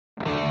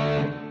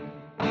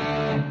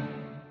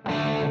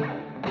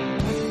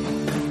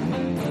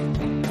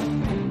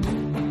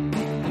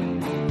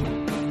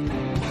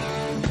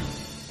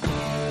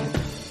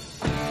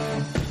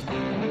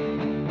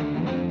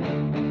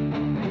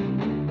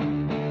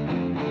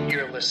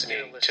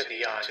listening to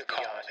the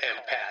On-Call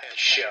Empath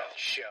Show.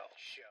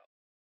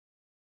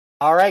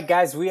 All right,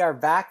 guys, we are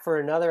back for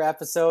another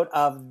episode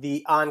of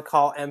the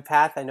On-Call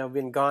Empath. I know I've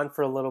been gone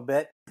for a little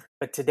bit,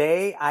 but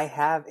today I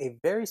have a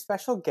very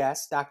special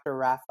guest, Dr.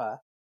 Raffa.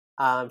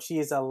 She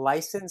is a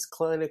licensed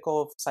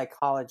clinical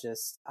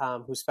psychologist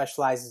who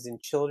specializes in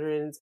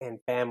children and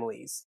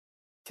families.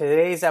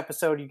 Today's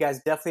episode, you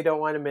guys definitely don't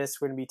want to miss.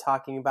 We're going to be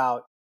talking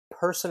about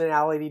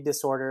personality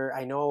disorder.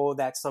 I know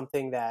that's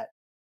something that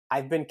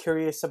I've been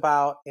curious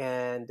about,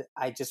 and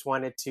I just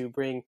wanted to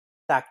bring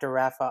Dr.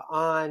 Raffa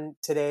on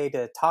today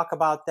to talk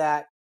about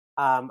that.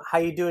 How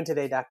you doing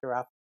today, Dr.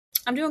 Raffa?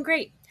 I'm doing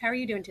great. How are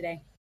you doing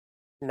today?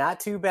 Not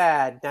too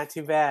bad, not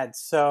too bad.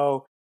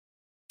 So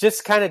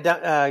just kind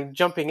of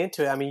jumping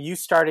into it, I mean, you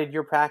started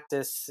your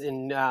practice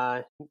in,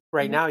 now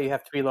you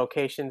have 3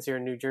 locations here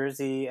in New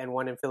Jersey and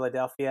 1 in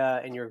Philadelphia,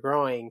 and you're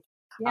growing.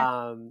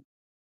 Yeah.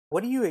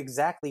 What do you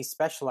exactly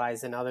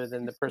specialize in other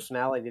than the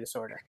personality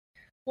disorder?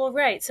 Well,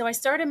 right. So I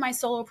started my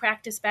solo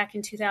practice back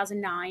in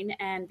 2009,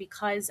 and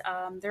because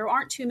there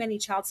aren't too many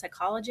child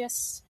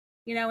psychologists,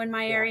 in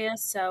my area,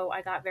 so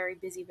I got very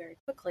busy very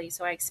quickly.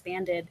 So I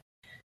expanded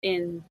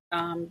in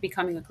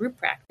becoming a group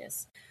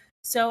practice.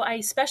 So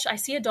I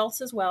see adults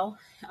as well.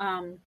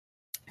 I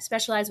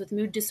specialize with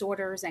mood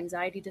disorders,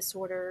 anxiety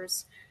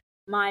disorders.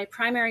 My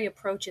primary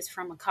approach is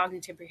from a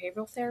cognitive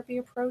behavioral therapy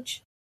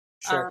approach.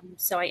 Sure.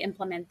 So I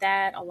implement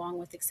that along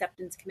with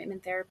acceptance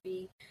commitment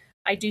therapy.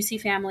 I do see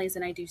families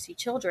and I do see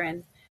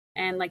children.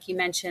 And like you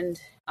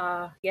mentioned,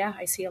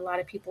 I see a lot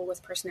of people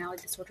with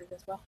personality disorders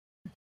as well.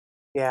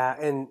 Yeah,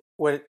 and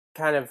what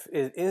kind of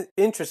is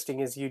interesting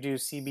is you do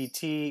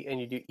CBT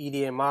and you do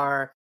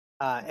EDMR,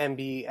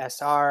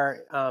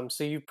 MBSR.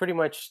 So you've pretty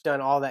much done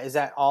all that. Is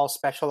that all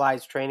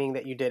specialized training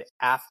that you did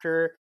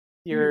after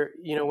you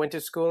went to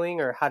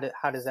schooling, or how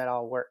does that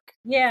all work?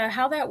 Yeah,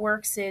 how that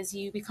works is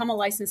you become a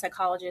licensed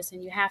psychologist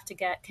and you have to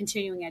get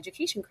continuing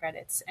education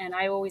credits. And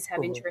I always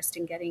have interest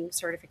in getting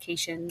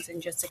certifications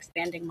and just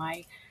expanding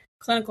my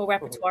clinical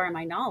repertoire and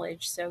my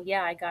knowledge. So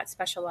yeah, I got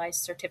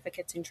specialized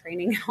certificates in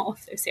training in all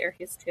of those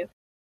areas too.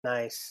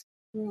 Nice.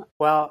 Yeah.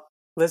 Well,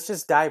 let's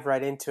just dive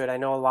right into it. I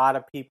know a lot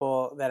of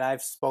people that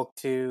I've spoke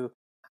to,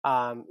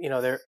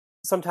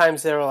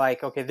 sometimes they're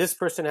like, okay, this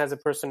person has a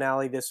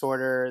personality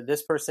disorder,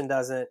 this person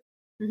doesn't.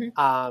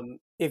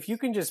 If you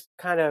can just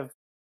kind of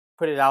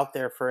put it out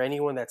there for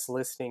anyone that's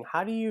listening,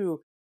 how do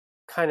you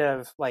kind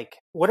of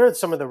what are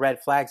some of the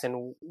red flags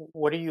and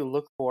what do you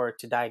look for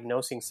to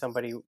diagnosing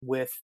somebody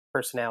with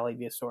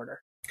personality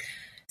disorder?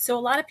 So a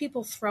lot of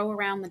people throw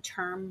around the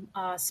term,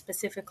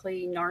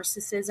 specifically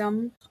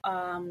narcissism,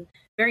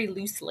 very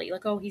loosely,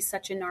 like, oh, he's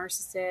such a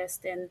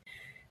narcissist. And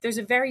there's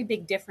a very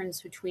big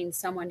difference between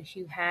someone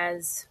who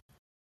has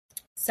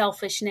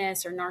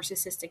selfishness or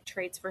narcissistic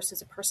traits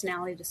versus a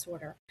personality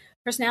disorder.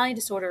 Personality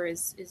disorder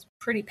is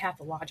pretty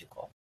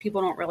pathological.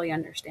 People don't really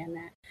understand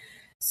that.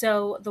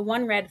 So the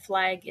one red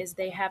flag is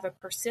they have a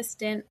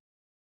persistent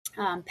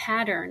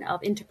pattern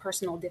of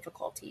interpersonal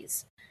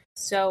difficulties.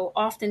 So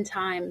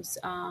oftentimes,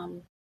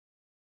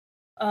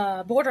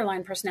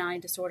 borderline personality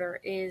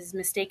disorder is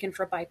mistaken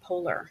for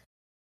bipolar.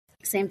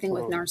 Same thing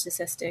with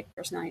narcissistic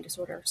personality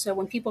disorder. So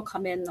when people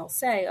come in, they'll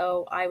say,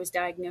 oh, I was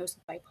diagnosed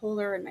with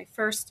bipolar, and my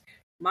first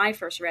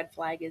red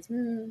flag is,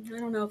 I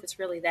don't know if it's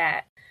really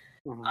that.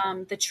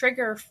 The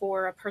trigger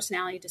for a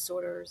personality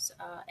disorders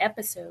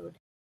episode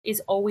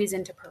is always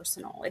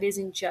interpersonal. It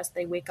isn't just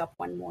they wake up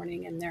one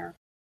morning and they're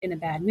in a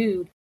bad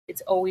mood.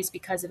 It's always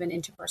because of an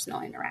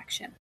interpersonal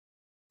interaction.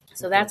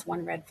 So that's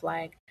one red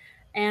flag.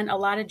 And a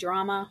lot of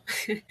drama,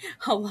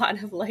 a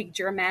lot of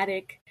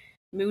dramatic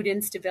mood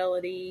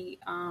instability,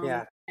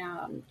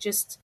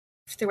 just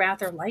throughout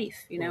their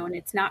life, and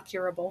it's not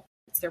curable.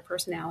 It's their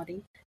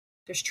personality.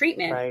 There's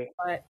treatment,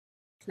 but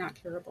it's not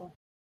curable.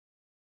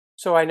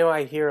 So I know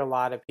I hear a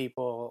lot of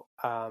people,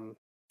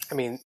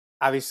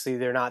 obviously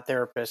they're not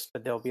therapists,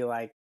 but they'll be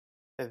like,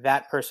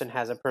 that person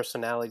has a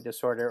personality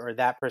disorder or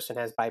that person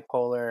has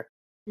bipolar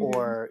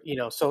or,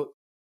 so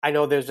I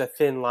know there's a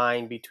thin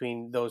line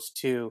between those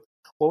two.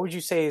 What would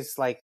you say is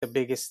the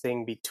biggest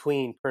thing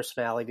between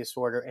personality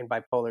disorder and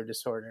bipolar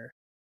disorder?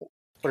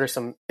 What are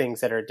some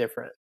things that are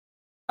different?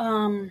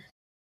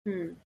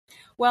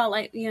 Well,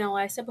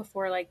 I said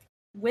before,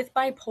 with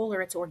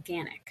bipolar, it's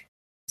organic.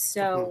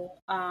 So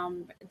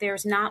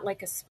there's not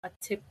a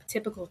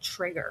typical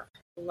trigger.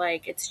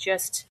 It's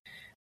just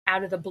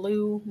out of the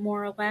blue,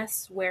 more or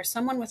less, where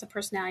someone with a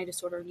personality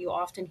disorder, you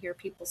often hear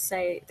people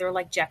say they're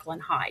like Jekyll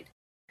and Hyde.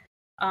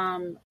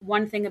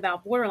 One thing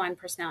about borderline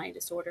personality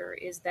disorder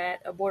is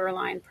that a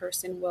borderline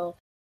person will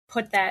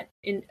put that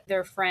in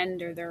their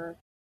friend or their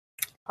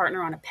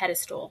partner on a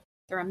pedestal.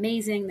 They're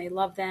amazing. They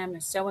love them. They're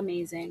so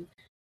amazing.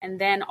 And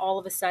then all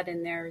of a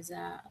sudden there's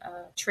a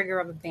trigger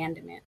of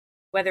abandonment,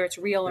 whether it's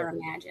real or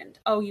imagined.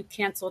 Oh, you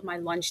canceled my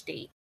lunch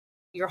date.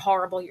 You're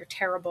horrible. You're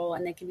terrible.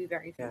 And they can be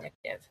very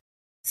vindictive.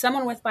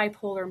 Someone with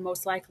bipolar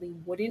most likely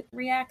wouldn't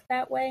react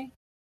that way.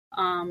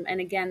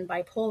 And again,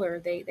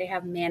 bipolar, they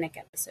have manic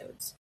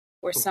episodes,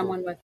 where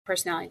someone with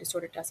personality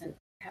disorder doesn't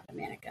have a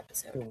manic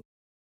episode.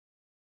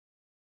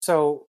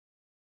 So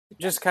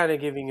just kind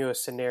of giving you a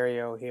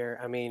scenario here.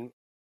 I mean,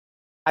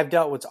 I've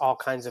dealt with all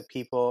kinds of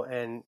people,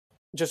 and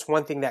just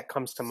one thing that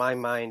comes to my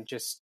mind,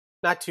 just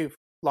not too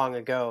long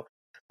ago,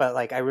 but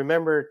like I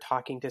remember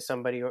talking to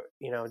somebody,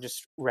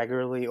 just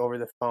regularly over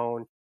the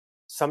phone.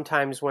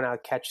 Sometimes when I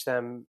catch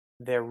them,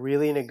 they're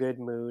really in a good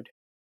mood,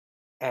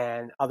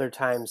 and other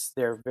times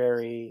they're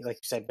very, like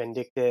you said,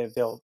 vindictive.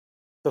 They'll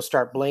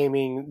start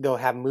blaming. They'll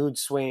have mood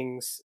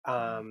swings.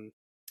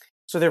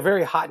 So they're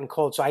very hot and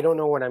cold. So I don't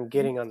know what I'm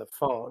Mhm. getting on the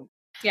phone.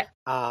 Yeah.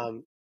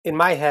 In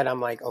my head, I'm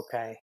like,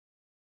 okay,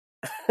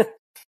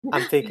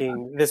 I'm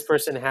thinking this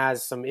person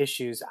has some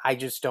issues. I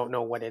just don't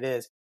know what it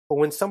is. But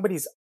when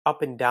somebody's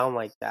up and down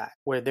like that,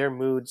 where their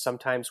mood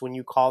sometimes when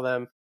you call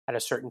them at a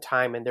certain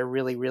time and they're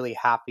really, really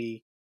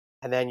happy,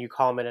 and then you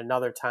call them at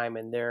another time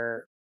and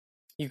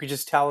you could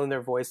just tell in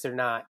their voice they're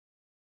not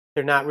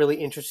really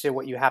interested in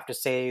what you have to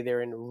say.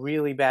 They're in a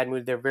really bad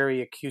mood. They're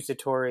very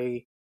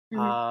accusatory.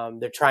 Hmm.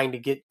 They're trying to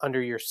get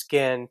under your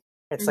skin.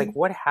 It's like, Hmm.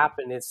 what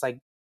happened? It's like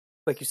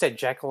you said,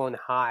 Jekyll and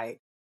Hyde.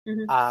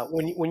 Hmm.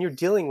 When you're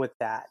dealing with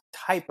that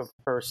type of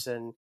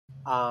person,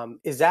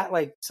 is that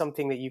like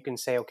something that you can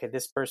say, okay,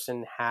 this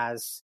person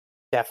has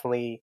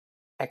definitely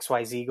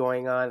XYZ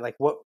going on? Like,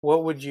 what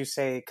would you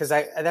say? Because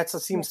that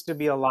Yeah. seems to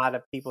be a lot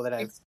of people that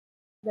I've It's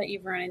that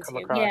you've run come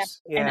into. Yeah.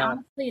 across. And Yeah,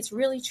 honestly, it's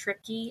really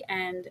tricky.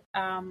 And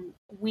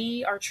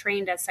we are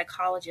trained as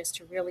psychologists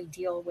to really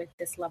deal with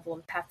this level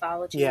of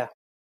pathology. yeah,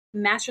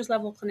 Master's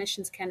level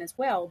clinicians can as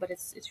well, but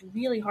it's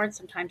really hard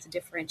sometimes to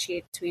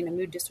differentiate between a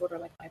mood disorder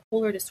like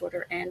bipolar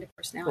disorder and a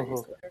personality hmm,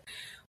 disorder.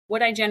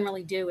 What I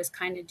generally do is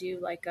kind of do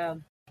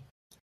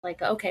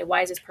okay,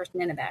 why is this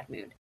person in a bad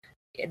mood?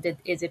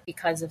 Is it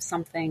because of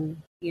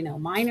something,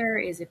 minor?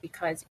 Is it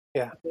because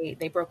yeah,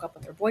 they broke up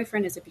with their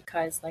boyfriend? Is it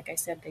because, like I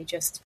said, they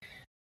just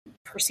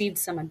perceived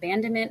some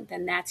abandonment?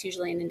 Then that's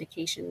usually an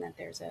indication that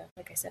there's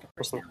like I said, a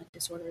hmm, personality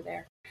disorder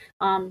there.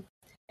 Um,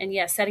 and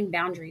yeah, setting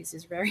boundaries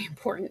is very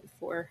important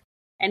for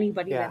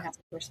anybody that yeah, has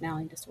a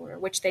personality disorder,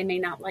 which they may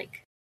not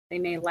like. They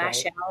may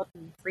lash right, out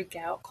and freak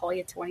out, call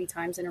you 20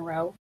 times in a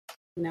row,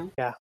 you know?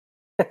 yeah.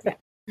 Yeah.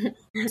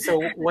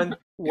 So one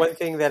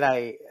thing that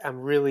I'm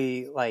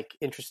really like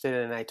interested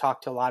in, and I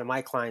talk to a lot of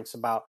my clients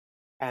about,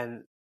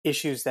 and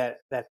issues that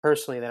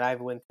personally that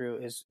I've went through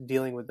is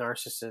dealing with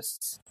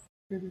narcissists.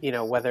 Mhm.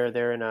 Whether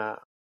they're in a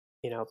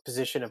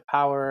position of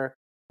power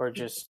or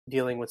Mhm. just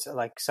dealing with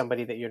like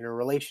somebody that you're in a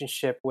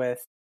relationship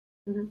with.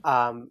 Mhm.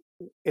 um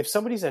if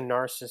somebody's a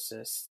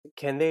narcissist,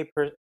 can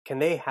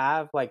they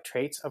have like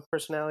traits of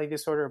personality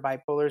disorder or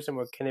bipolarism,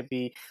 or can it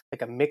be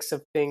like a mix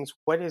of things?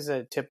 What does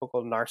a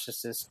typical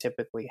narcissist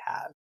typically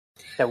have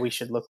that we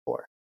should look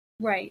for?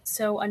 Right.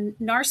 So a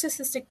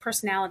narcissistic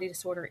personality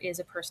disorder is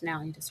a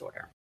personality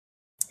disorder,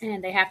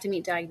 and they have to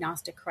meet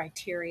diagnostic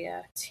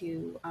criteria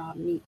to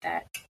meet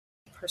that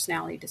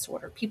personality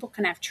disorder. People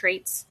can have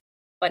traits,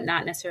 but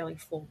not necessarily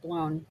full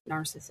blown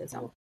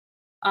narcissism.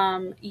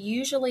 Mhm,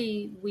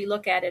 Usually, we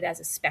look at it as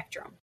a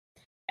spectrum,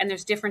 and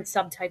there's different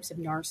subtypes of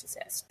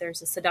narcissist.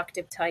 There's a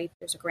seductive type,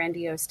 there's a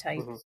grandiose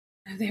type, mhm.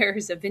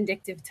 there's a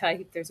vindictive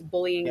type, there's a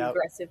bullying Yep.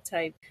 aggressive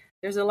type.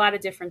 There's a lot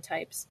of different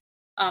types.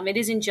 It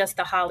isn't just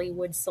the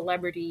Hollywood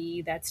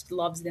celebrity that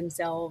loves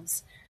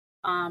themselves.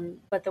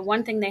 But the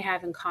one thing they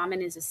have in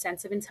common is a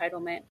sense of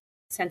entitlement,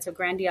 sense of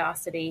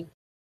grandiosity,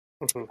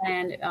 Mhm,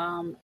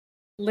 and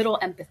little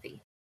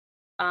empathy.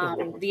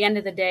 mhm, At the end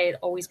of the day, it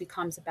always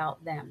becomes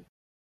about them.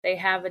 They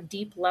have a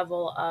deep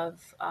level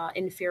of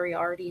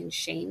inferiority and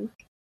shame.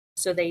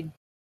 So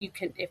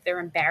if they're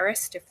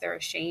embarrassed, if they're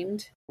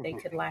ashamed, they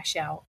mhm. could lash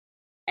out,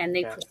 and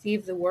they Yeah,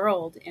 perceive the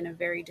world in a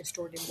very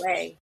distorted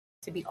way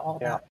to be all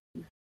yeah. about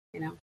them. You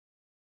know,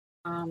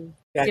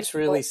 That's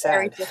really difficult,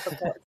 very sad.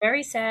 difficult,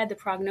 very sad. The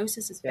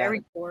prognosis is Yeah.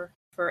 very poor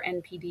for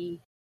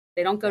NPD.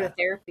 They don't go to Yeah.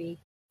 therapy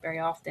very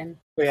often.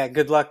 Well, yeah,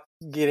 good luck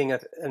getting a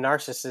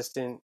narcissist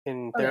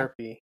in Oh yeah,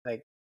 therapy.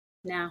 Like,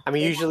 no, I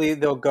mean, they usually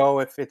they'll go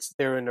if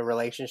they're in a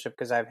relationship,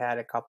 because I've had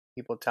a couple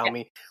people tell yep,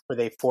 me where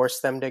they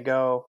force them to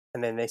go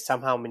and then they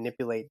somehow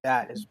manipulate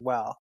that as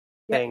well,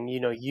 yep, saying,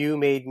 you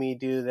made me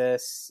do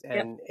this,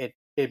 yep, and it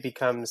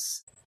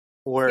becomes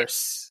yep.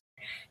 worse.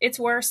 It's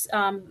worse.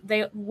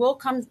 They will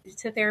come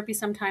to therapy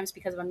sometimes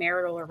because of a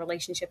marital or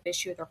relationship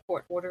issue. They're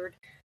court ordered.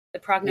 The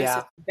prognosis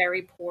Yeah. is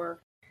very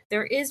poor.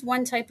 There is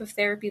one type of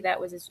therapy that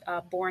was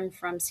born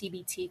from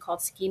CBT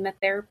called schema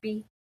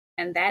therapy,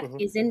 and that Hmm.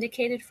 is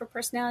indicated for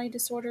personality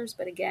disorders.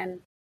 But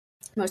again,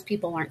 most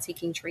people aren't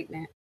seeking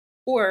treatment,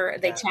 or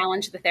they Yeah.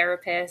 challenge the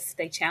therapist,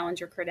 they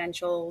challenge your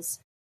credentials.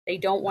 They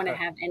don't want to Uh-huh.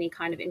 have any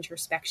kind of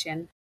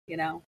introspection,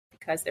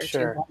 because they're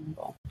too Sure.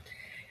 vulnerable.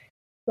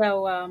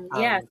 So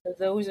yeah, Um, so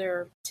those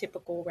are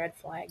typical red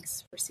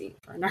flags for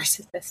a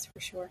narcissist for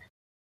sure.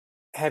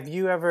 have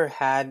you ever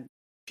had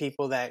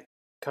people that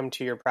come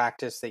to your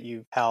practice that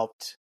you've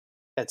helped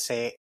that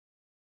say,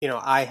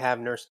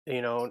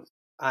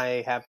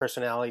 I have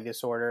personality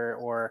disorder,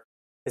 or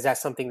is that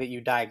something that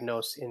you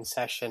diagnose in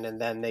session and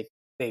then they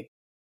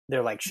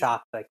they're like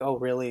shocked, like, oh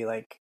really,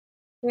 like,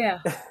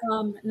 Yeah,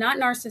 not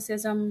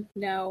narcissism,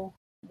 no.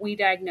 we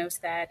diagnose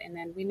that, and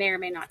then we may or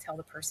may not tell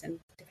the person.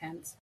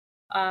 Depends.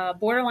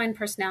 Borderline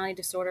personality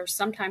disorder,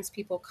 sometimes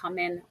people come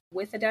in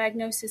with a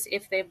diagnosis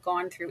if they've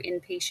gone through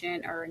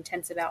inpatient or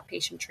intensive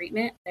outpatient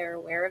treatment. They're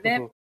aware of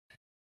it. Mm-hmm.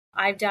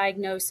 I've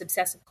diagnosed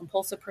obsessive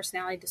compulsive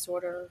personality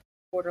disorder,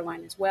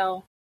 borderline as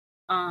well.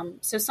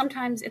 So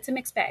sometimes it's a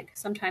mixed bag.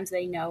 Sometimes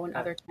they know, and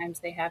other times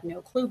they have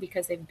no clue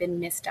because they've been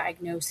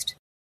misdiagnosed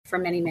for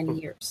many, many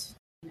years.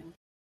 You know?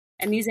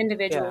 And these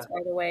individuals,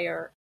 by the way,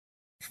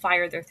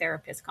 fire their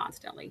therapist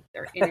constantly.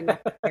 They're in and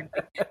out of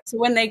therapy. So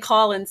when they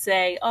call and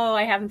say, "Oh,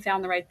 I haven't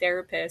found the right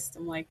therapist,"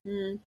 I'm like,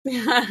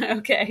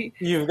 okay.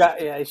 You've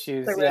got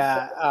issues.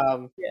 Yeah.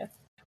 Yeah.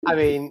 I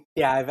mean,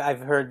 yeah, I've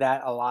heard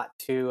that a lot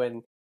too.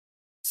 And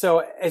so,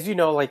 as you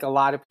know, like a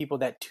lot of people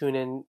that tune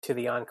in to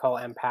the On-Call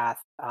Empath,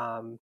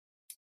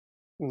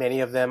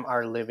 many of them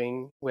are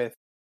living with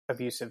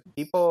abusive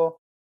people.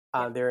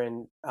 They're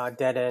in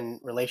dead-end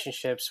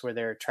relationships where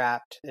they're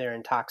trapped. They're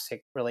in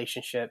toxic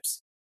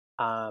relationships.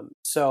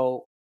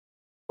 So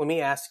let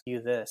me ask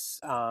you this.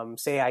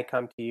 Say I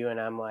come to you and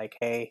I'm like,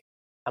 hey,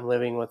 I'm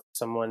living with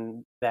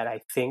someone that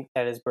I think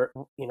that is,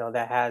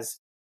 that has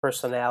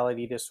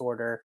personality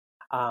disorder.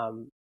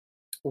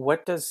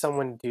 What does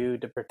someone do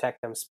to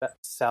protect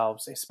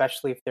themselves,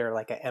 especially if they're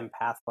like an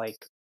empath,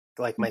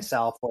 like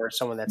myself or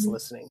someone that's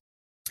listening?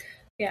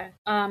 Yeah.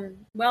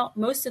 Well,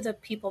 most of the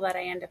people that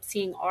I end up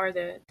seeing are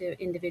the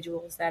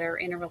individuals that are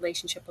in a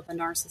relationship with a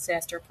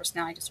narcissist or a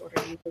personality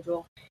disorder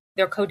individual.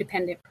 They're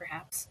codependent,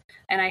 perhaps.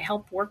 And I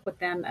help work with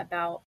them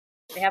about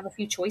they have a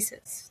few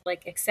choices,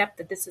 like accept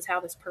that this is how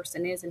this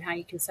person is and how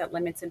you can set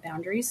limits and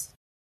boundaries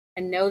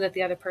and know that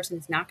the other person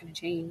is not going to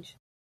change,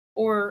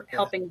 or Yeah.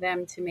 helping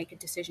them to make a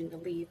decision to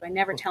leave. I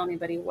never tell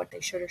anybody what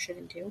they should or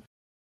shouldn't do,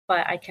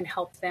 but I can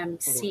help them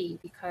see,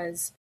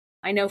 because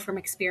I know from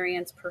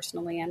experience,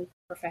 personally and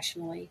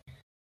professionally,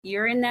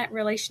 you're in that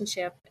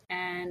relationship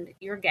and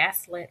you're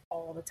gaslit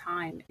all the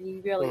time. And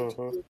you really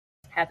Mm-hmm. do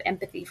have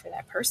empathy for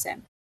that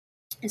person,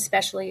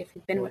 especially if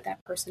you've been Yeah. with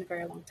that person a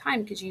very long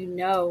time, because you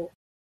know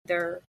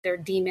their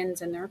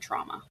demons and their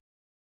trauma.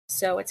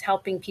 So it's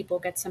helping people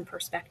get some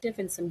perspective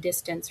and some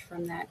distance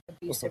from that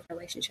abusive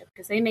relationship,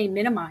 because they may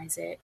minimize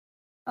it.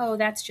 Oh,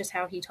 that's just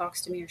how he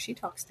talks to me or she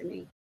talks to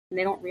me. And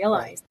they don't Right.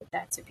 realize that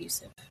that's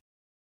abusive.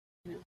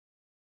 You know?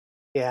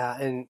 Yeah,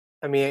 and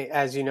I mean,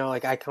 as you know,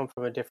 like I come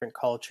from a different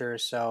culture,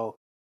 so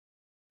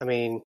I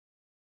mean,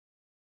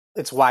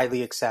 it's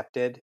widely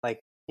accepted.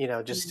 Like,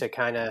 just Mhm. to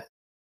kind of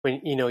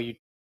when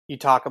you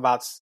talk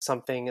about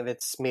something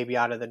that's maybe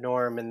out of the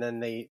norm, and then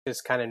they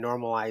just kind of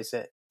normalize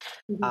it.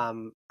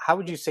 Mhm. How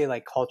would you say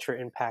like culture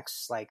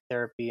impacts like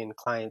therapy and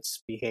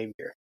clients'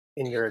 behavior,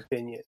 in your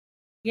opinion?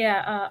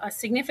 Yeah, a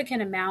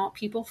significant amount.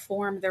 People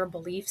form their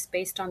beliefs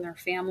based on their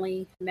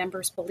family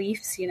members'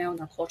 beliefs, and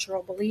their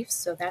cultural beliefs.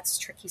 So that's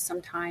tricky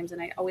sometimes.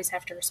 And I always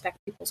have to respect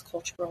people's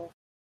cultural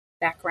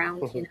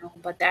background, Hmm.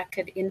 but that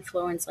could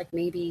influence, like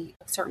maybe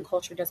a certain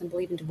culture doesn't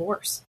believe in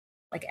divorce,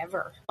 like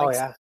ever. Oh Like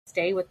yeah,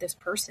 stay with this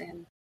person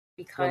no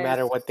because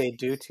matter what they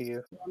do to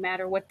you. no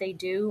matter what they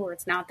do, or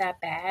it's not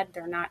that bad,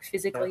 they're not Yeah,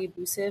 physically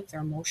abusive,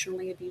 they're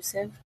emotionally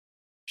abusive.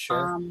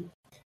 sure. Um,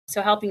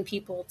 so helping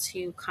people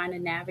to kind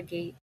of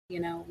navigate,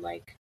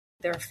 like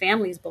their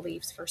family's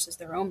beliefs versus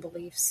their own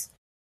beliefs.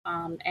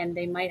 And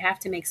they might have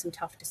to make some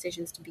tough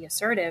decisions to be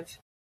assertive,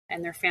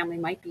 and their family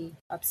might be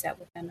upset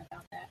with them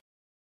about that,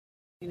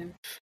 you know?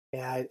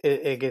 Yeah,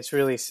 it gets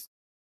really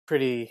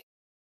pretty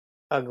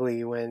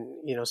ugly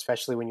when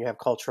especially when you have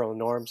cultural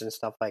norms and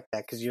stuff like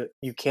that, because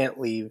you can't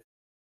leave.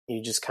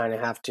 You just kind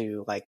of have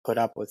to like put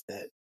up with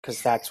it because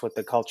that's what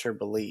the culture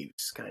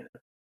believes, kind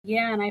of.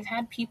 Yeah, and I've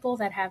had people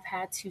that have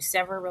had to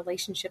sever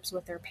relationships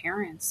with their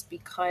parents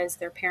because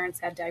their parents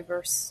had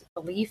diverse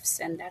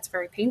beliefs, and that's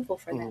very painful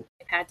for them. Mhm.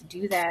 They've had to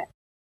do that,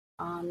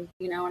 and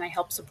I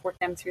help support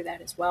them through that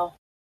as well.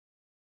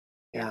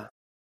 Yeah. Yeah.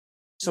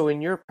 So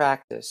in your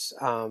practice,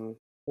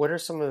 what are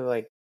some of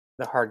like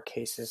the hard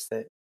cases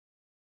that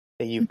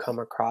you've come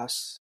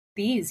across?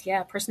 These,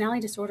 yeah,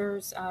 personality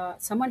disorders.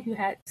 Someone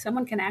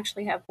can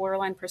actually have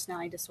borderline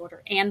personality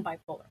disorder and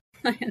bipolar,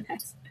 and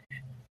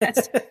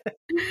that's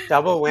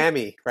Double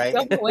whammy, right?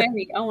 double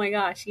whammy. Oh my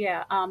gosh,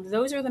 yeah.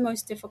 Those are the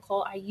most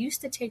difficult. I used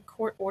to take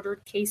court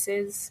ordered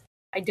cases.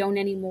 I don't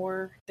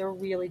anymore. They're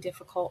really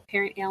difficult.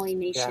 Parent Yeah.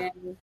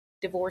 alienation,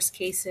 divorce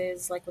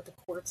cases, like with the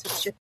courts,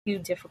 it's just too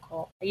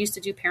difficult. I used to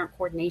do parent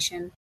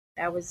coordination.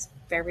 That was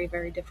very,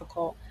 very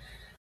difficult.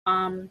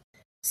 Um,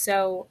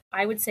 so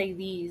I would say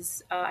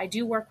these. I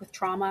do work with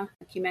trauma,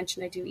 like you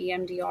mentioned. I do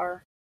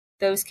EMDR.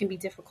 Those can be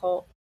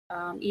difficult.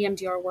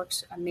 EMDR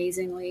works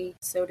amazingly.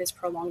 So does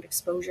prolonged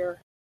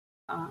exposure.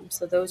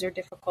 So those are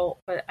difficult.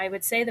 But I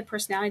would say the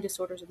personality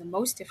disorders are the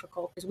most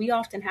difficult because we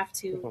often have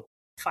to Mhm.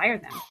 fire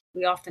them.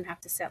 We often have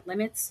to set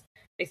limits.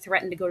 They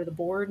threaten to go to the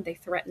board. They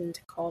threaten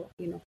to call,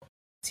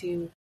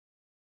 to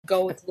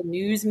go to the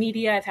news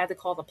media. I've had to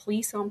call the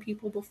police on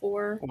people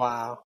before.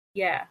 Wow.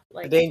 Yeah, A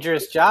like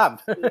dangerous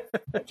job.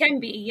 it can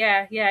be.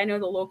 Yeah, yeah. I know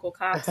the local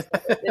cops. So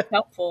it's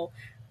helpful,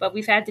 but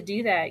we've had to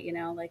do that.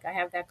 Like I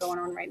have that going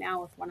on right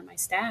now with one of my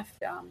staff,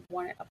 a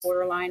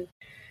borderline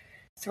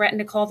threatened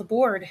to call the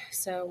board.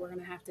 So we're going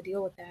to have to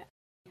deal with that,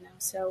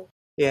 so.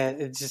 Yeah,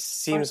 it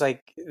just seems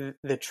like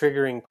the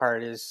triggering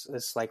part is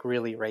like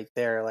really right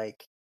there.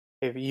 Like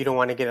if you don't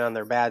want to get on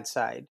their bad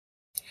side,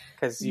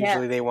 because Yeah.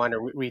 usually they want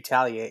to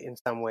retaliate in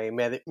some way.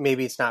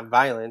 Maybe it's not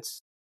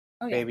violence,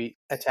 Oh yeah. maybe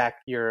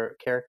attack your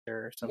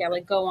character or Yeah, something.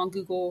 like go on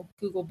Google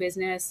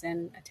Business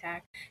and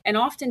attack. And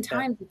Yeah,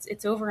 oftentimes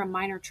it's over a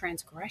minor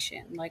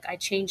transgression. Like I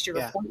changed your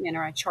yeah, appointment,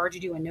 or I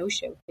charged you a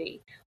no-show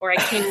fee, or I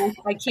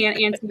can't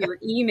answer your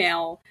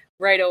email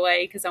right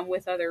away because I'm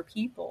with other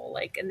people.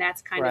 Like, and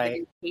that's kind of an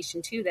right.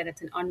 indication too that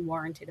it's an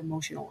unwarranted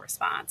emotional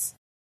response.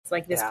 It's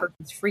like this Yeah.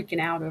 person's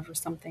freaking out over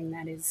something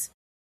that is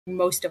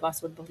most of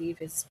us would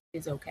believe is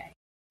okay.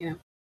 You know.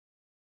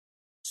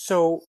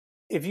 So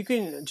if you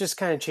can just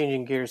kind of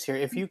changing gears here,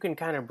 if you can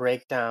kind of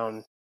break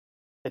down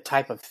the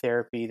type of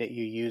therapy that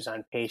you use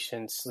on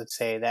patients, let's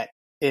say that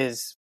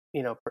is,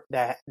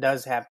 that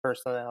does have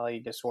personality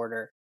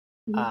disorder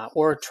Mhm.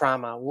 or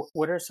trauma,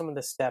 what are some of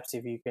the steps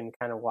if you can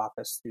kind of walk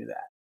us through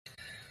that?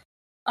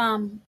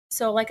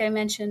 So like I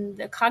mentioned,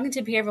 the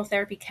cognitive behavioral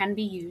therapy can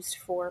be used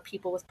for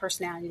people with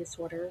personality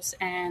disorders.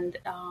 And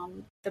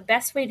the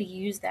best way to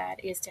use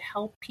that is to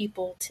help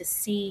people to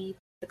see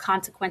the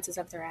consequences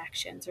of their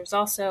actions. There's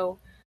also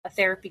a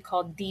therapy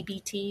called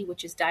DBT,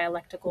 which is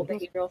dialectical Hmm.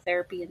 behavioral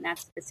therapy, and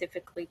that's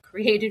specifically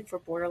created for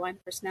borderline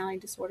personality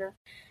disorder.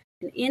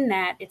 And in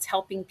that, it's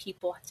helping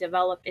people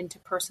develop into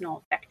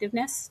personal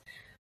effectiveness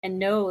and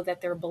know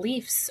that their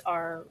beliefs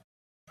are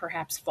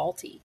perhaps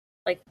faulty.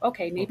 Like,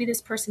 okay, maybe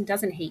this person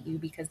doesn't hate you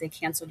because they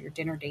canceled your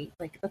dinner date.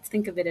 Like, let's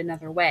think of it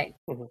another way.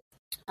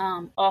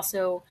 Hmm.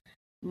 Also,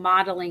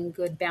 modeling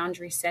good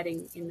boundary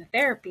setting in the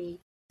therapy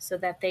so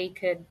that they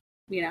could,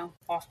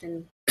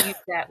 often use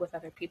that with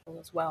other people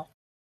as well.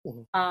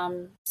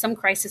 Hmm. Some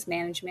crisis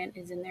management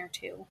is in there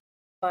too,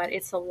 but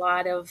it's a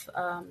lot of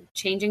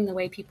changing the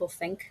way people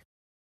think,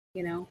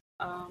 in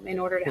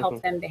order to Hmm.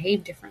 help them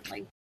behave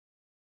differently.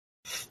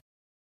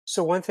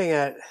 So one thing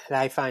that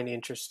I find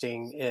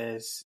interesting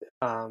is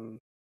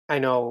I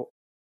know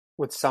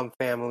with some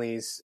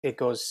families it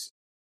goes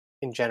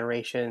in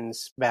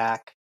generations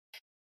back.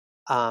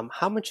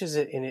 How much is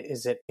it in it?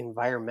 Is it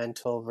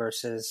environmental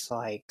versus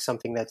like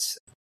something that's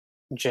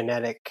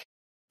genetic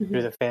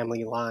through Mhm. the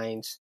family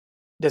lines?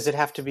 Does it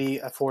have to be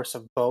a force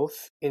of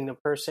both in a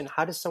person?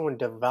 How does someone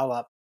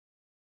develop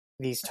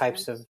these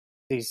types of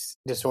these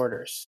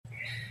disorders?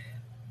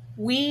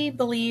 We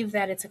believe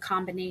that it's a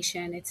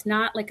combination. It's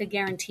not like a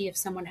guarantee if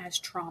someone has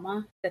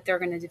trauma that they're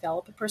going to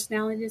develop a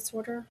personality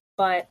disorder,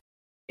 but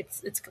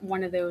it's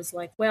one of those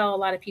like, well, a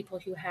lot of people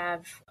who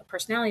have a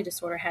personality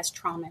disorder has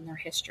trauma in their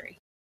history.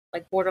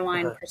 Like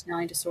borderline Uh-huh.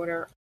 personality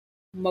disorder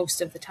most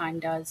of the time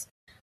does.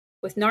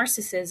 With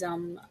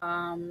narcissism,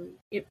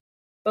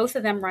 both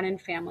of them run in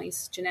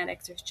families,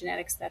 genetics, there's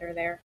genetics that are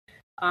there.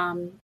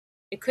 Um,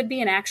 it could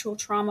be an actual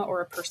trauma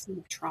or a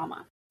perceived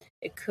trauma.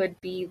 It could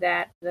be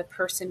that the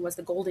person was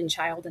the golden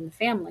child in the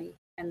family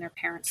and their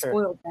parents Sure.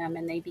 spoiled them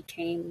and they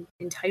became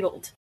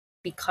entitled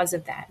because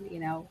of that.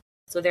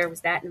 So there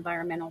was that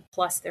environmental,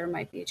 plus there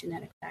might be a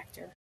genetic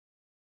factor.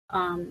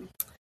 Um,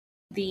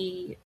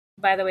 the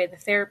By the way, the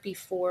therapy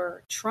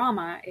for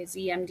trauma is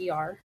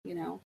EMDR,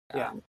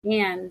 Yeah.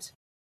 and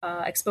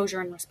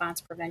exposure and response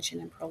prevention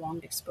and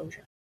prolonged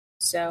exposure.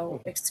 So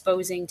Hmm.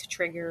 exposing to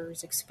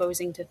triggers,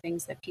 exposing to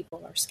things that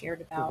people are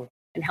scared about, Hmm.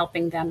 and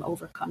helping them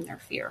overcome their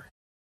fear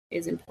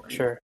is important.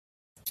 Sure.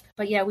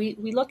 But yeah, we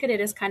look at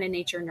it as kind of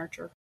nature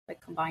nurture,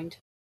 like combined,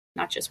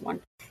 not just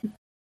one.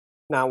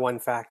 Not one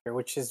factor,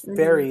 which is Mm-hmm.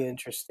 very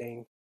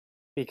interesting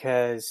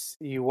because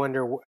you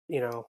wonder,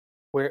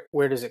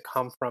 where does it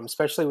come from,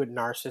 especially with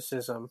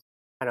narcissism.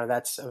 I know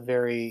that's a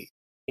very,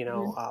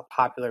 Mm-hmm.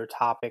 popular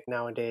topic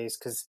nowadays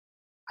because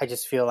I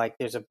just feel like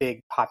there's a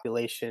big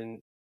population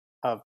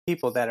of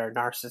people that are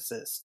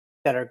narcissists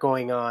that are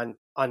going on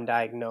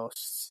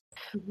undiagnosed.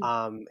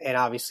 Mm-hmm. And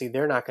obviously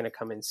they're not going to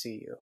come and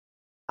see you.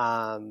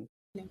 Um,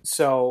 Yeah.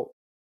 so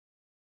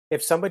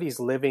if somebody's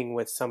living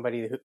with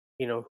somebody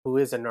who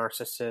is a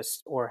narcissist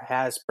or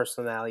has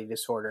personality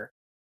disorder,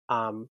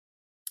 um,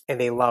 and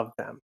they love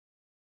them,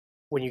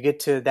 when you get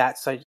to that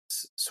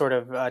sort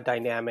of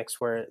dynamics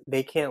where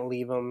they can't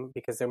leave them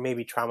because they're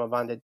maybe trauma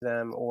bonded to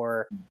them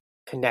or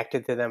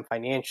connected to them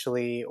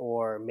financially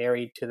or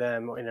married to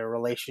them or in a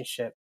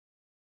relationship,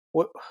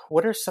 what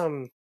what are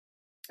some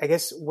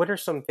what are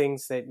some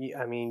things that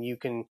you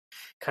can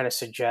kind of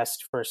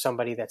suggest for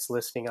somebody that's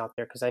listening out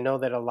there? Because I know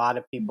that a lot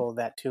of people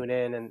that tune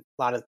in and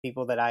a lot of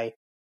people that I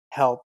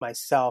help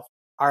myself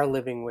are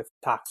living with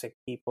toxic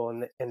people,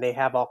 and they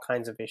have all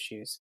kinds of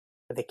issues,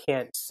 but they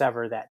can't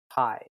sever that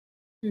tie.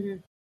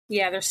 Mm-hmm.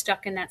 Yeah, they're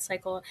stuck in that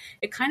cycle.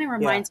 It kind of Yeah,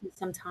 reminds me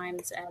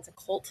sometimes as a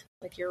cult,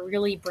 like you're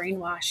really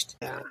brainwashed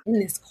yeah, in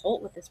this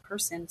cult with this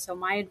person. So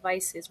my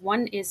advice is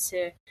one is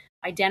to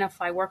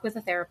work with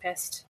a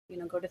therapist,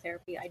 go to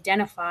therapy,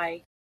 identify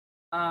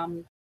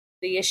um,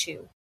 the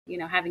issue,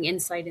 having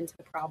insight into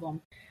the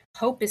problem.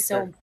 Hope is so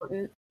sure,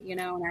 important,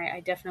 and I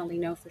definitely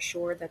know for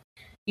sure that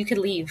you could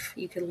leave.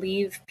 You could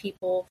leave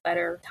people that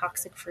are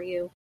toxic for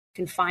you. You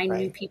can find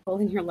new right, people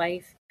in your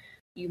life.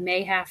 You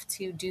may have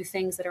to do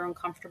things that are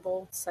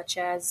uncomfortable, such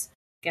as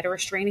get a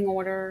restraining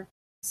order,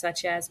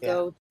 such as Yeah.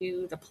 go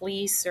to the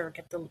police or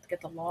get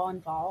the law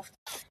involved.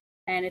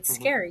 And it's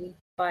Hmm. scary,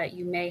 but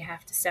you may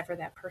have to sever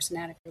that person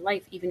out of your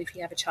life, even if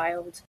you have a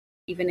child,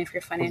 even if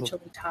you're Hmm.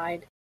 financially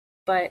tied.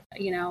 But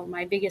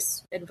my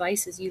biggest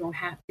advice is you don't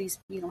have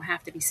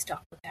to be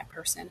stuck with that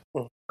person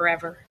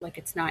forever. Like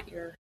it's not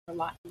your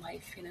lot in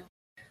life.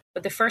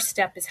 But the first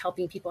step is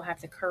helping people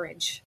have the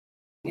courage,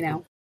 you Hmm.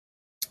 know,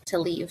 to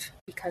leave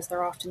because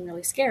they're often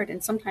really scared.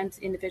 And sometimes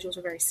individuals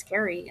are very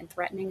scary and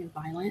threatening and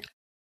violent.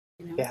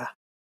 Yeah.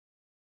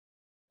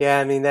 Yeah,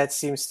 I mean, that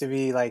seems to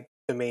be like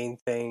the main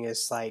thing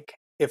is like,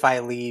 if I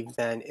leave,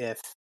 then if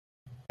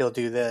he'll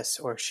do this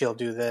or she'll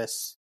do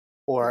this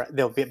or Right.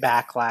 there'll be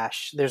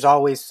backlash. There's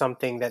always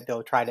something that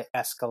they'll try to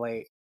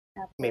escalate,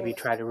 maybe Absolutely.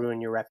 try to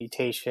ruin your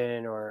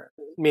reputation or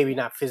maybe Yeah.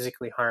 not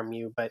physically harm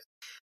you, but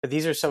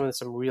these are some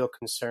real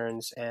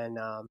concerns. And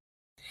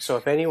so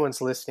if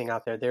anyone's listening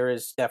out there, there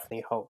is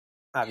definitely hope,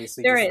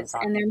 obviously, There just from is,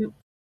 talking. and there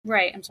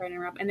right, I'm sorry to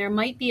interrupt. And there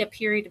might be a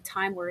period of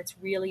time where it's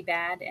really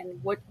bad.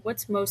 And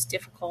what's most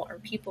difficult are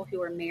people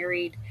who are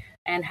married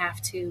and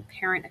have to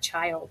parent a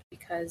child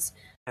because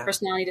Yeah.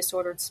 personality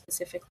disorder,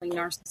 specifically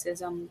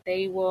narcissism,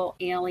 they will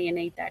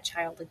alienate that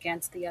child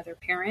against the other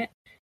parent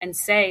and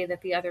say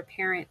that the other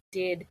parent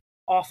did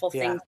awful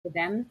Yeah, things to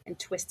them and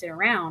twist it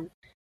around.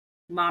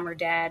 Mom or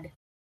dad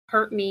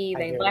hurt me, I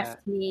they hear that.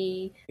 left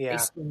me, they Yeah,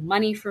 stole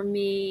money from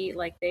me.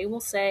 Like they will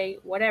say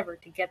whatever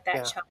to get that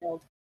yeah,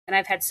 child. And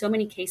I've had so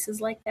many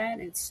cases like that,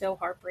 and it's so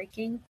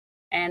heartbreaking.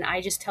 And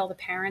I just tell the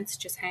parents,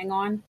 just hang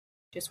on,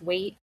 just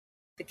wait.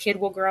 The kid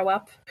will grow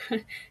up.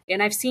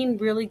 And I've seen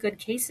really good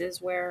cases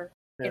where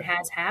yeah. it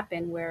has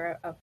happened where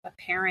a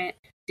parent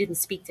didn't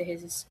speak to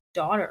his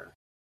daughter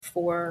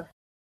for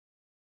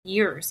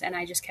years, and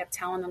I just kept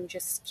telling them,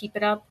 just keep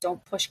it up,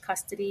 don't push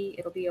custody,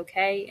 it'll be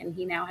okay. And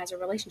he now has a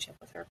relationship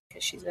with her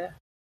because she's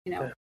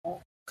Yeah. a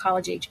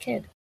college age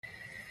kid.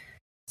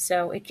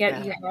 So you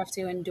Yeah. have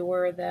to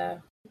endure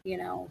you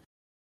know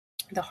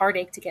the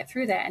heartache to get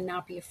through that and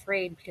not be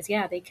afraid, because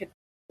yeah, they could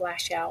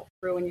lash out,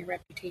 ruin your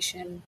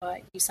reputation,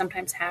 but you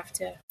sometimes have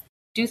to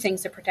do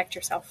things to protect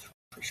yourself,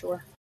 for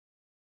sure.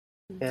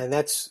 And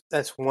that's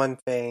one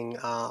thing.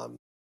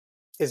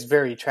 Is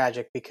very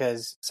tragic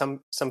because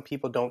some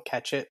people don't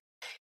catch it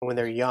when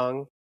they're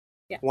young.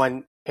 Yeah.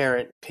 One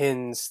parent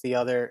pins the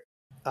other,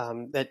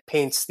 that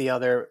paints the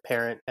other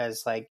parent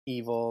as like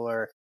evil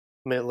or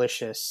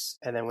malicious,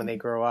 and then when they Mhm.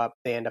 grow up,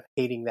 they end up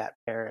hating that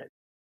parent.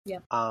 Yeah.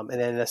 And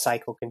then the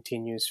cycle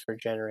continues for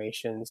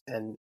generations,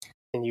 and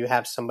you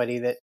have somebody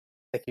that,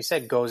 like you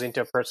said, goes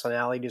into a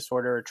personality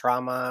disorder or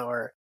trauma,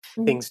 or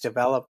Mhm. things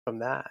develop from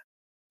that.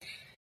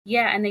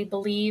 Yeah, and they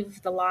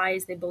believe the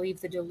lies, they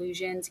believe the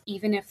delusions,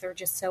 even if they're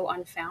just so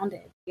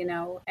unfounded.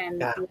 And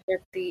Yeah,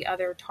 the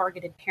other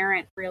targeted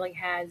parent really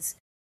has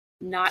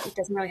not it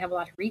doesn't really have a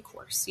lot of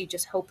recourse. You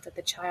just hope that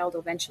the child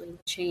eventually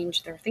will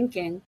change their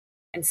thinking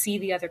and see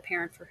the other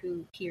parent for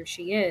who he or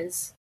she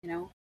is.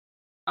 And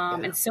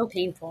yeah. it's so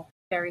painful,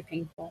 very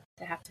painful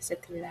to have to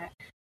sit through that.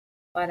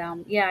 But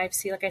yeah,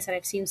 like I said,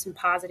 I've seen some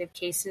positive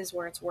cases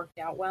where it's worked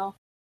out well.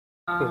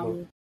 Hmm.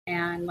 Um,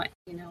 and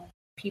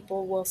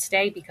people will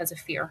stay because of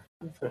fear.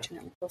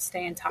 Unfortunately, they'll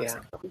stay in Yeah.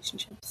 toxic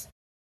relationships.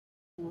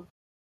 Yeah.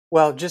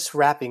 Well, just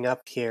wrapping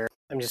up here,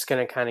 I'm just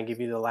going to kind of give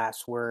you the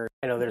last word.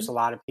 I know there's Mhm. a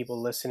lot of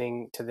people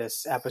listening to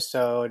this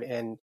episode,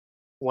 and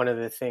one of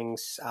the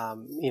things,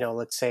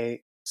 let's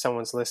say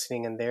someone's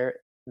listening and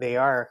they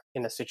are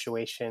in a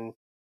situation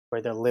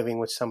where they're living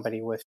with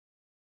somebody with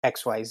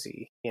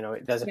XYZ.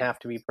 It doesn't Yeah. have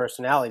to be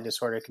personality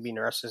disorder; it could be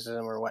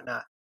narcissism or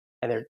whatnot,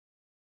 and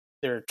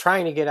they're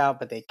trying to get out,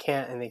 but they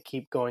can't, and they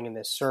keep going in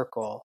this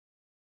circle.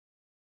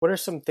 What are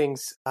some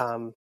things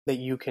that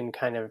you can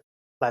kind of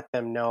let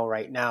them know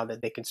right now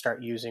that they can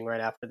start using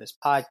right after this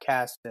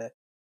podcast to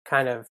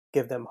kind of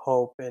give them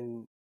hope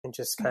and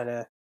just kind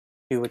of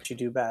do what you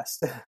do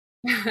best?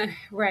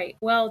 Right.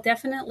 Well,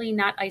 definitely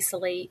not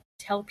isolate.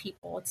 Tell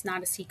people it's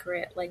not a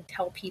secret. Like,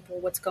 tell people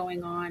what's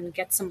going on.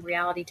 Get some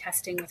reality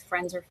testing with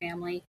friends or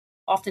family.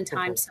 Hmm.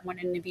 Oftentimes, someone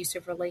in an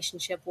abusive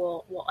relationship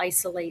will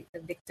isolate the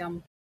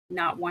victim,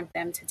 not want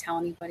them to tell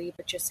anybody,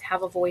 but just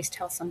have a voice,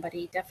 tell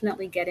somebody.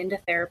 Definitely get into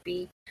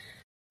therapy.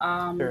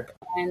 Um, Sure.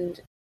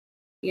 and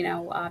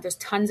there's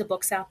tons of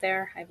books out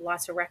there. I have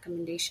lots of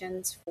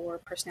recommendations for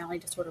personality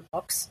disorder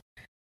books.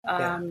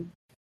 Yeah. um,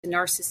 the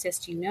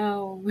narcissist,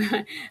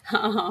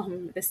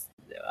 this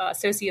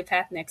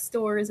sociopath next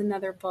door is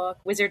another book.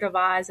 Wizard of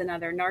Oz,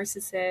 another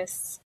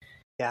narcissist.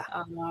 Yeah.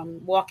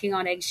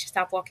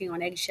 Stop walking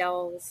on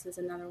eggshells is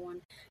another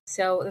one.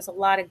 So there's a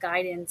lot of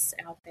guidance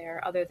out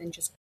there other than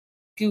just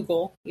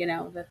Google,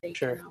 that they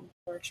can Sure.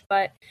 search.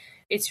 But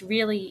it's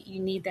really, you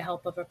need the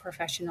help of a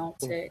professional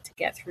Mm. to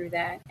get through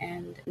that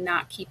and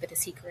not keep it a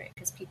secret,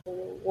 because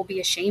people will be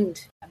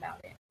ashamed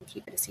about it and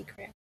keep it a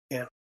secret.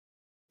 Yeah.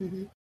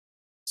 Hmm.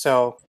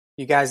 So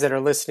you guys that are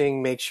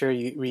listening, make sure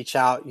you reach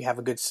out. You have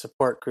a good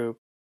support group,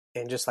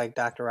 and just like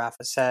Dr.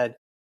 Rafa said,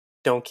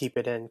 don't keep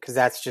it in because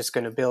that's just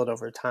going to build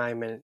over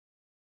time, and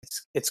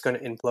it's going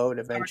to implode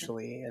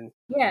eventually, and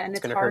Yeah, and it's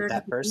it's going to hurt harder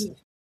that to person. leave.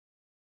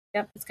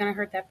 Yep, it's going to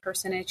hurt that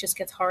person, and it just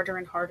gets harder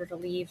and harder to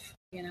leave.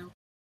 Yeah.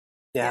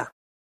 Yeah.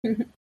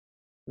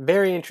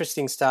 Very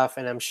interesting stuff,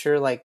 and I'm sure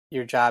like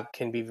your job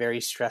can be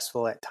very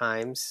stressful at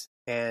times,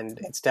 and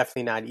it's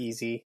definitely not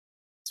easy,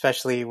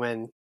 especially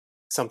when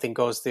something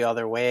goes the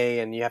other way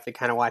and you have to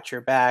kind of watch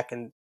your back,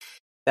 and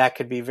that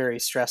could be very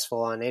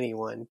stressful on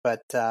anyone.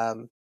 But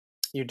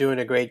you're doing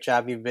a great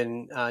job. You've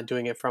been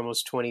doing it for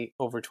almost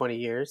over 20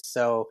 years,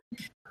 so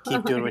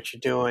keep doing what you're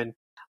doing.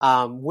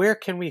 Where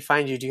can we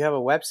find you? Do you have a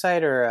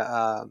website or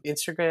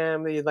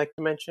Instagram that you'd like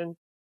to mention?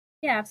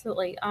 Yeah,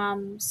 absolutely.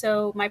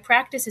 So my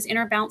practice is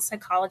Inner Bounce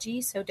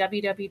Psychology, so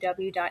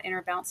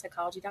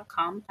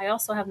www.innerbouncepsychology.com. I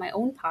also have my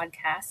own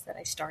podcast that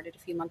I started a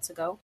few months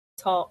ago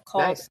called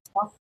Nice.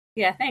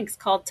 yeah, thanks,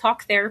 called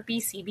Talk Therapy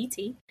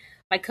CBT.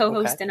 My Okay.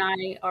 co-host and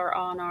I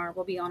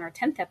will be on our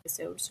 10th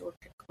episode, so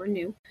we're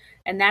new,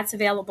 and that's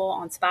available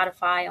on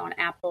Spotify, on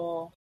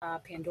Apple,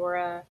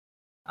 Pandora,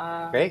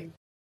 Great.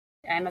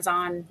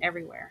 Amazon,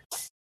 everywhere.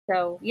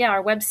 So yeah,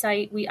 our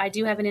website, I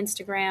do have an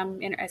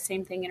Instagram,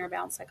 same thing,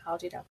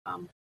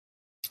 innerbouncepsychology.com,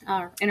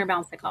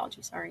 innerbounce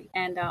psychology, sorry,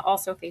 and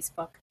also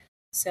Facebook.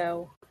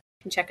 So you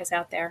can check us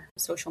out there,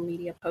 social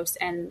media posts,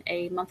 and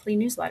a monthly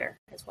newsletter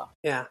as well.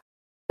 Yeah.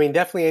 I mean,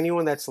 definitely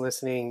anyone that's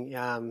listening,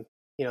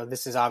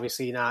 this is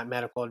obviously not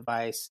medical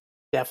advice.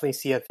 Definitely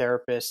see a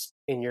therapist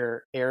in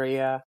your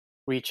area.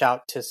 Reach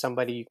out to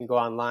somebody. You can go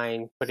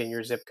online, put in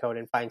your zip code,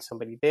 and find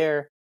somebody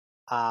there.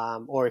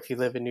 Or if you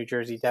live in New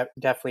Jersey,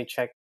 definitely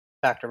check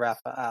Dr.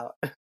 Raffa out.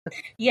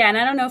 Yeah, and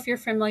I don't know if you're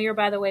familiar,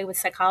 by the way, with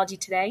Psychology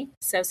Today.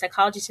 So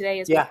Psychology Today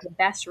is one Yeah. of the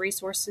best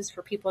resources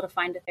for people to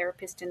find a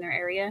therapist in their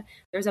area.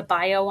 There's a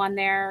bio on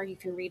there. You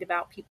can read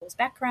about people's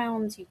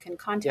backgrounds. You can Yep.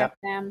 contact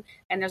them.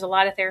 And there's a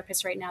lot of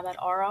therapists right now that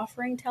are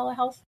offering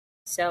telehealth.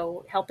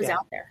 So help is Yeah.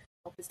 out there.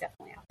 Help is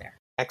definitely out there.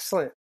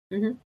 Excellent.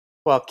 Mm-hmm.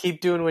 Well, keep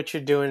doing what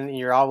you're doing.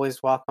 You're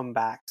always welcome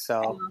back.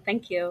 So,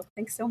 Thank you.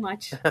 Thanks so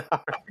much.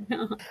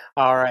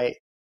 all right.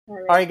 All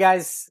All right. right,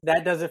 guys,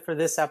 that does it for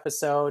this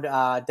episode.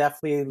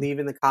 Definitely leave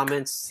in the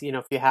comments,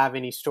 if you have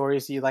any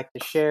stories you'd like to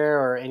share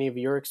or any of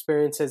your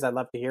experiences. I'd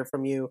love to hear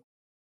from you.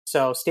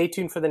 So stay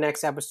tuned for the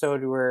next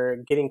episode. We're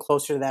getting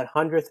closer to that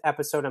 100th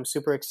episode. I'm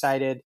super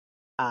excited.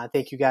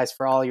 Thank you guys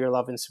for all your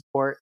love and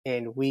support,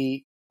 and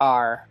we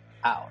are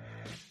out.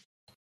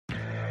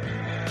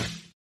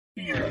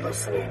 You're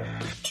listening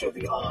to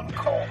the On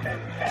Call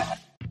Empath